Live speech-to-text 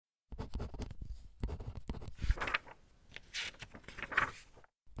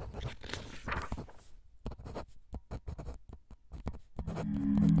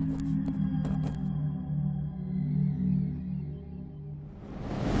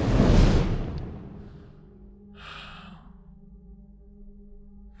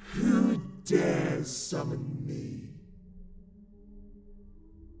dares summon me?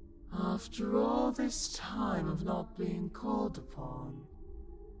 After all this time of not being called upon,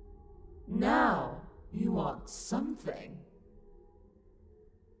 now you want something.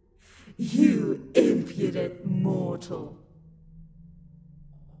 You impudent mortal.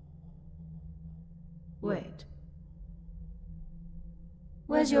 Wait.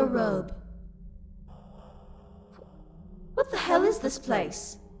 Where's your robe? What the hell is this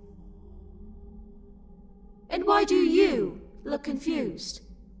place? And why do you look confused?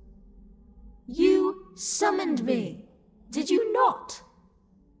 You summoned me, did you not?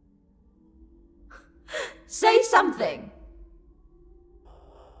 Say something!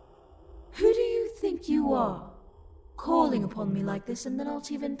 Who do you think you are, calling upon me like this and then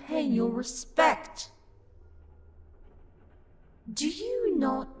not even paying your respect? Do you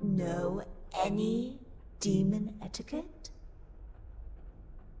not know any demon etiquette?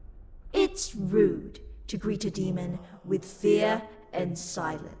 It's rude to greet a demon with fear and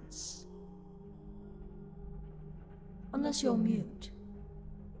silence. Unless you're mute.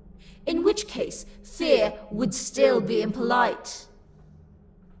 In which case, fear would still be impolite.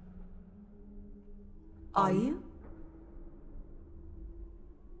 Are you?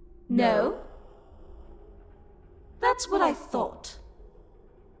 No? That's what I thought.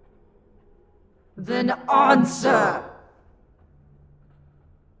 Then answer!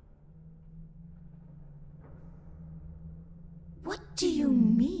 What do you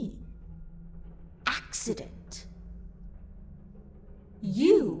mean? Accident?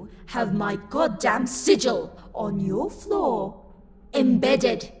 You have my goddamn sigil on your floor,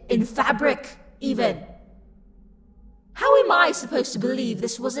 embedded in fabric, even. How am I supposed to believe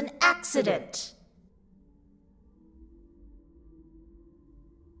this was an accident?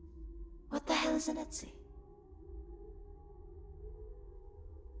 What the hell is an Etsy?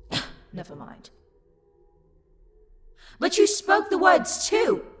 Never mind. But you spoke the words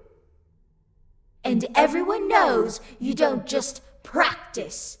too! And everyone knows you don't just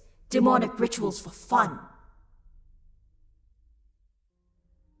practice demonic rituals for fun.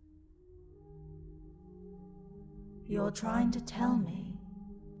 You're trying to tell me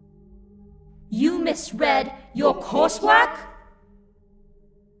you misread your coursework?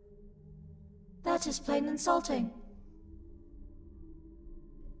 That is plain insulting.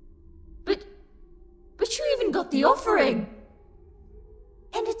 But you even got the offering.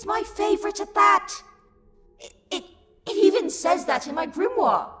 And it's my favorite at that. It even says that in my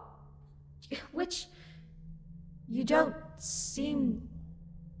grimoire. Which you don't seem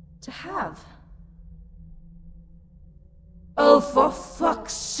to have. Oh, for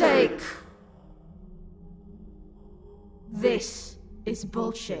fuck's sake! This is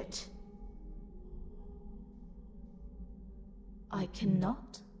bullshit. I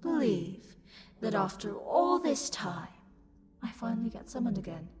cannot believe that after all this time, I finally get summoned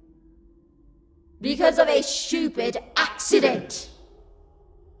again. Because of a stupid accident!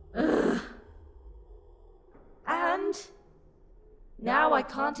 Ugh. And now I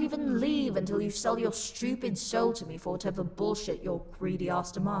can't even leave until you sell your stupid soul to me for whatever bullshit your greedy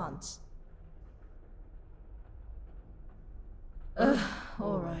ass demands. Ugh,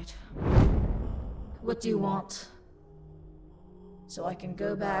 alright. What do you want? So I can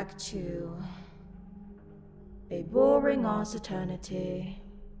go back to a boring ass eternity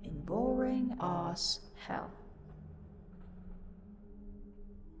in boring ass hell.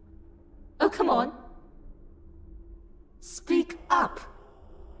 Oh, come on. Speak up.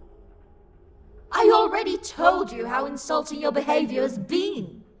 I already told you how insulting your behavior has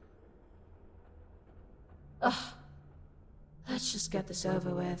been. Ugh. Let's just get this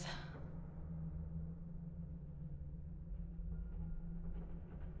over with.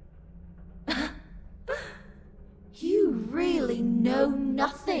 You really know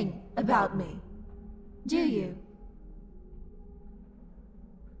nothing about me, do you?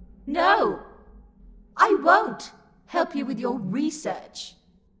 No, I won't help you with your research.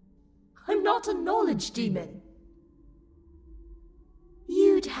 I'm not a knowledge demon.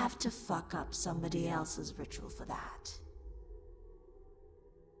 You'd have to fuck up somebody else's ritual for that.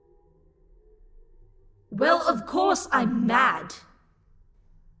 Well, of course I'm mad.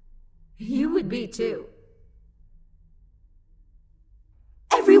 You would be too.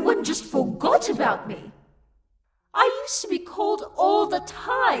 Everyone just forgot about me. I used to be called all the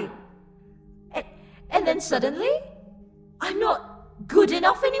time. And then suddenly, I'm not good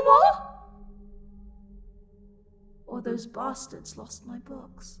enough anymore? Or those bastards lost my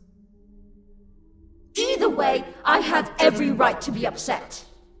books. Either way, I have every right to be upset.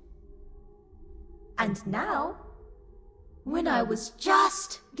 And now, when I was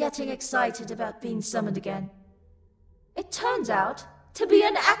just getting excited about being summoned again, it turns out to be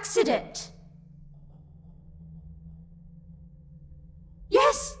an accident.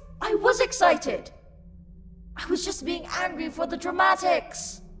 Yes, I was excited. I was just being angry for the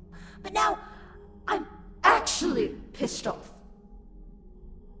dramatics. But now, I'm actually pissed off.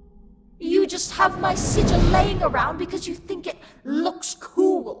 You just have my sigil laying around because you think it looks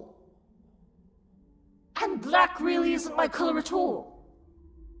cool. And black really isn't my color at all.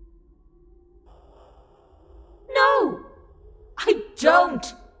 No! I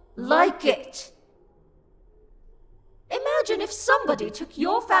don't like it. Imagine if somebody took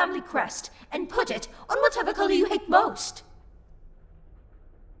your family crest and put it on whatever color you hate most.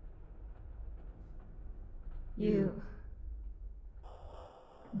 You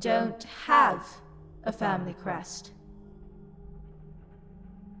don't have a family crest.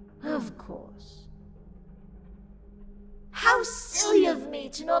 Of course. How silly of me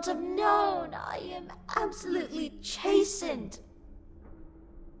to not have known. I am absolutely chastened.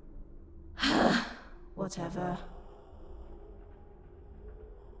 Whatever.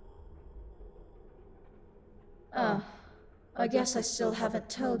 I guess I still haven't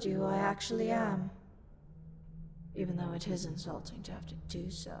told you who I actually am. Even though it is insulting to have to do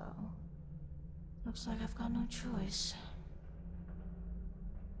so. Looks like I've got no choice.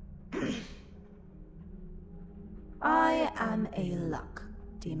 I am a luck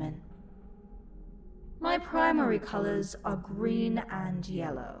demon. My primary colors are green and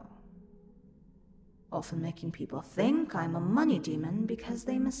yellow. Often making people think I'm a money demon because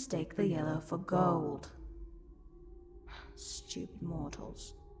they mistake the yellow for gold. Stupid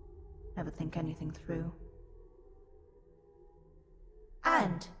mortals. Never think anything through.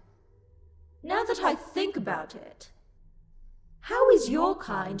 And, now that I think about it, how is your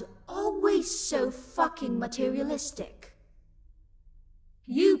kind always so fucking materialistic?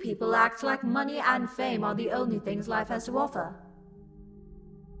 You people act like money and fame are the only things life has to offer.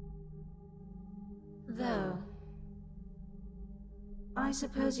 Though, I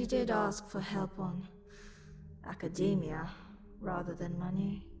suppose you did ask for help on academia rather than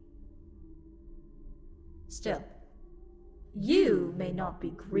money. Still, you may not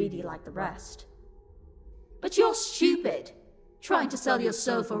be greedy like the rest. But you're stupid, trying to sell your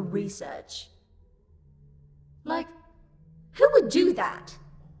soul for research. Like, who would do that?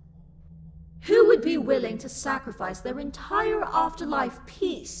 Who would be willing to sacrifice their entire afterlife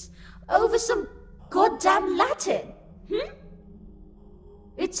peace over some goddamn Latin?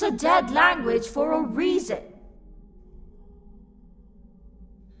 It's a dead language for a reason.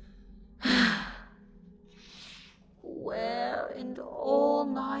 Where in all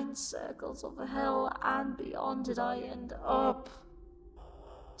 9 circles of hell and beyond did I end up?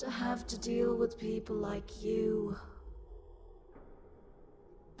 To have to deal with people like you.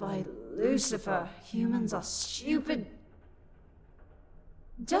 By Lucifer, humans are stupid.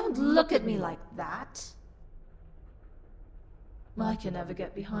 Don't look at me like that. I can never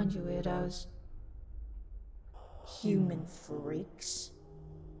get behind you weirdos. Human freaks.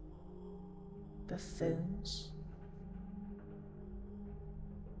 Buffoons.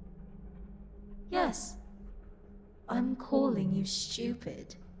 Yes, I'm calling you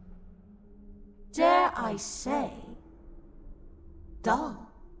stupid. Dare I say,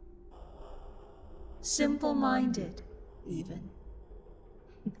 dull. Simple-minded, even.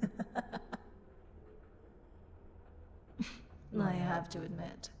 I have to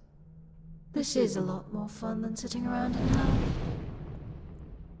admit, this is a lot more fun than sitting around in hell.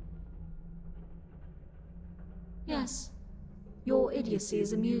 Yes. Your idiocy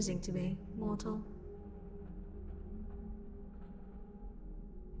is amusing to me, mortal.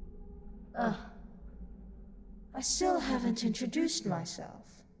 I still haven't introduced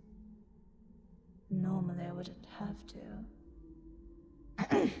myself. Normally I wouldn't have to.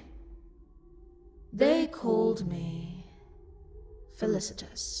 They called me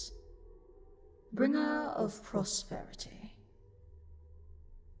Felicitas, bringer of prosperity.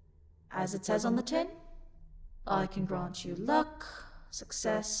 As it says on the tin, I can grant you luck,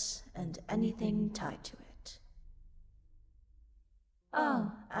 success, and anything tied to it.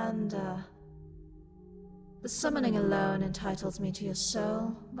 Oh, and, the summoning alone entitles me to your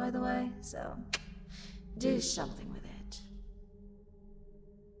soul, by the way, so do something with it.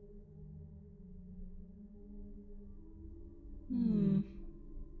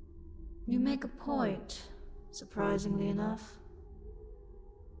 You make a point, surprisingly enough.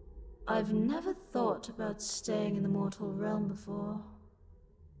 I've never thought about staying in the mortal realm before.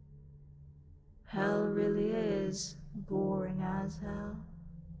 Hell really is boring as hell.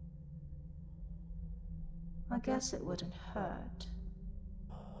 I guess it wouldn't hurt.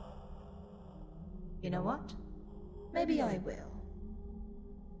 You know what? Maybe I will.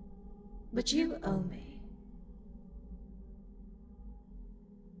 But you owe me.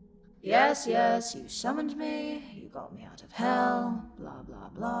 Yes, you summoned me, you got me out of hell, blah blah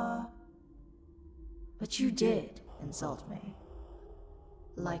blah. But you did insult me.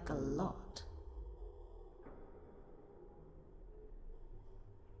 Like a lot.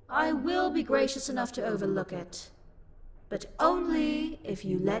 I will be gracious enough to overlook it, but only if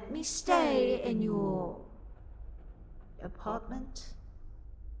you let me stay in your apartment.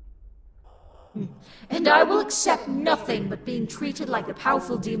 And I will accept nothing but being treated like the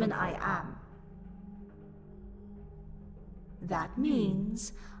powerful demon I am. That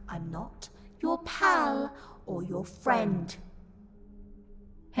means I'm not your pal or your friend.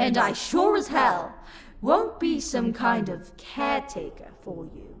 And I sure as hell won't be some kind of caretaker for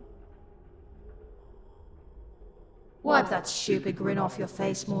you. Wipe that stupid grin off your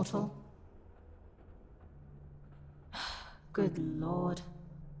face, mortal. Good lord.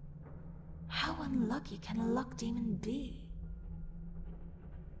 How unlucky can a luck demon be?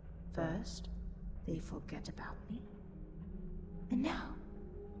 First, they forget about me. And now,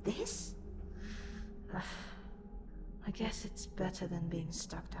 this? I guess it's better than being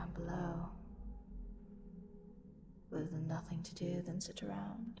stuck down below. With nothing to do than sit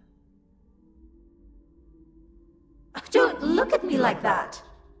around. Don't look at me like that!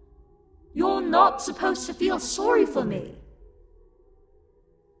 You're not supposed to feel sorry for me.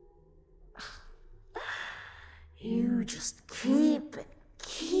 You just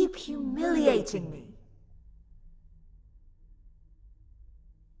keep humiliating me.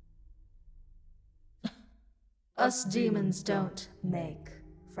 Us demons don't make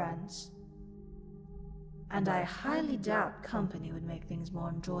friends. And I highly doubt company would make things more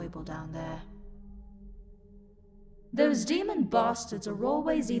enjoyable down there. Those demon bastards are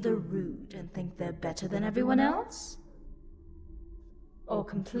always either rude and think they're better than everyone else, or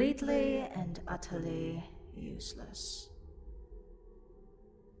completely and utterly useless.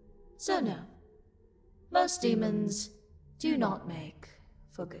 So no, most demons do not make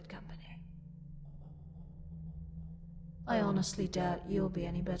for good company. I honestly doubt you'll be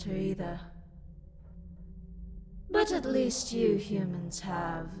any better either. But at least you humans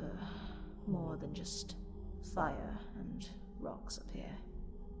have more than just fire and rocks up here.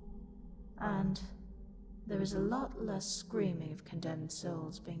 And there is a lot less screaming of condemned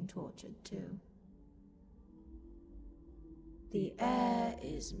souls being tortured too. The air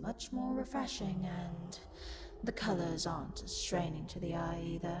is much more refreshing and the colors aren't as straining to the eye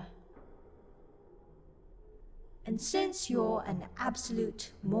either. And since you're an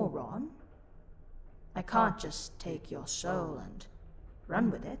absolute moron, I can't just take your soul and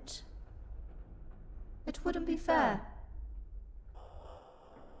run with it. It wouldn't be fair.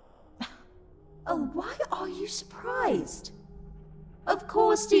 Oh, why are you surprised? Of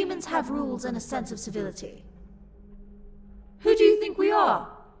course demons have rules and a sense of civility. Who do you think we are?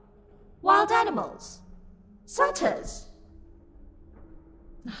 Wild animals? Satyrs?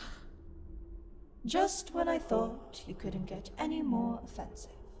 Just when I thought you couldn't get any more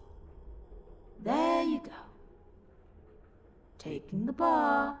offensive. There you go. Taking the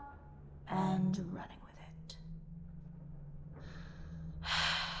bar and running with it.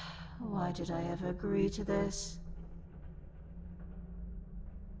 Why did I ever agree to this?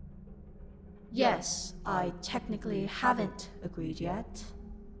 Yes, I technically haven't agreed yet.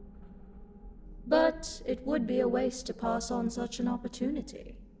 But it would be a waste to pass on such an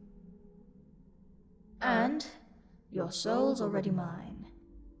opportunity. And your soul's already mine.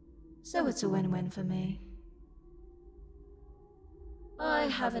 So it's a win-win for me. I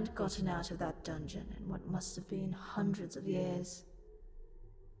haven't gotten out of that dungeon in what must have been hundreds of years.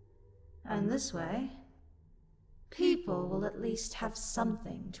 And this way, people will at least have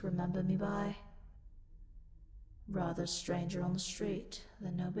something to remember me by. Rather stranger on the street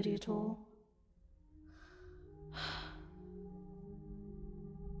than nobody at all.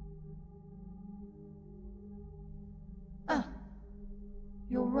 Ah,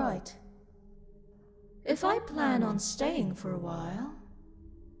 you're right. If I plan on staying for a while,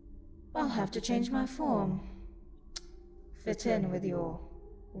 I'll have to change my form. Fit in with your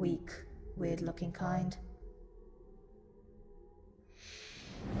weak, weird-looking kind.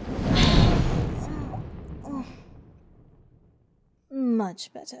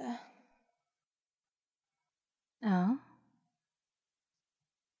 Much better. Oh?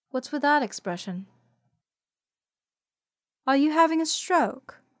 What's with that expression? Are you having a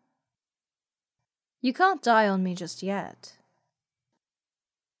stroke? You can't die on me just yet.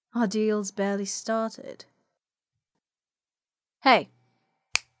 Our deal's barely started. Hey.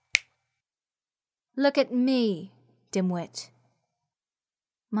 Look at me, dimwit.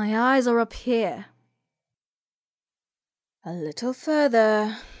 My eyes are up here. A little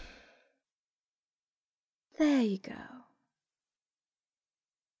further. There you go.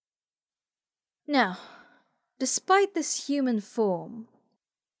 Now, despite this human form,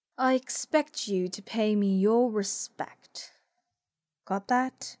 I expect you to pay me your respect. Got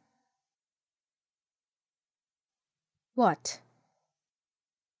that? What?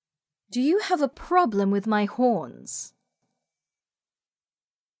 Do you have a problem with my horns?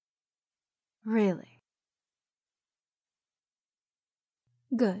 Really?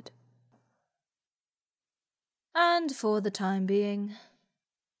 Good. And for the time being,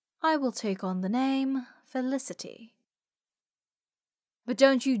 I will take on the name Felicity. But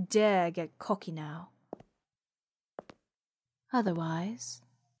don't you dare get cocky now. Otherwise,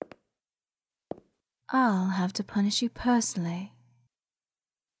 I'll have to punish you personally.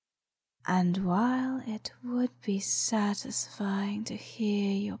 And while it would be satisfying to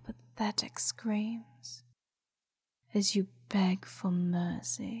hear your pathetic screams as you beg for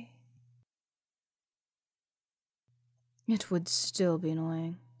mercy, it would still be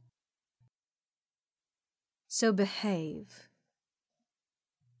annoying. So behave.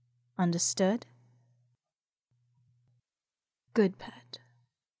 Understood? Good pet.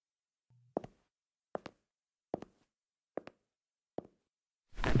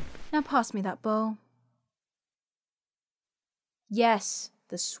 Now pass me that bowl. Yes,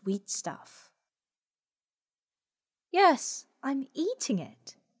 the sweet stuff. Yes, I'm eating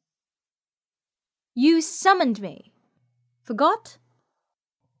it. You summoned me. Forgot?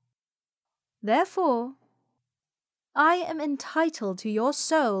 Therefore, I am entitled to your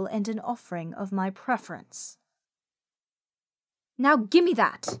soul and an offering of my preference. Now gimme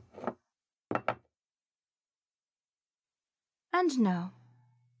that! And no,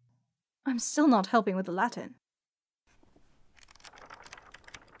 I'm still not helping with the Latin.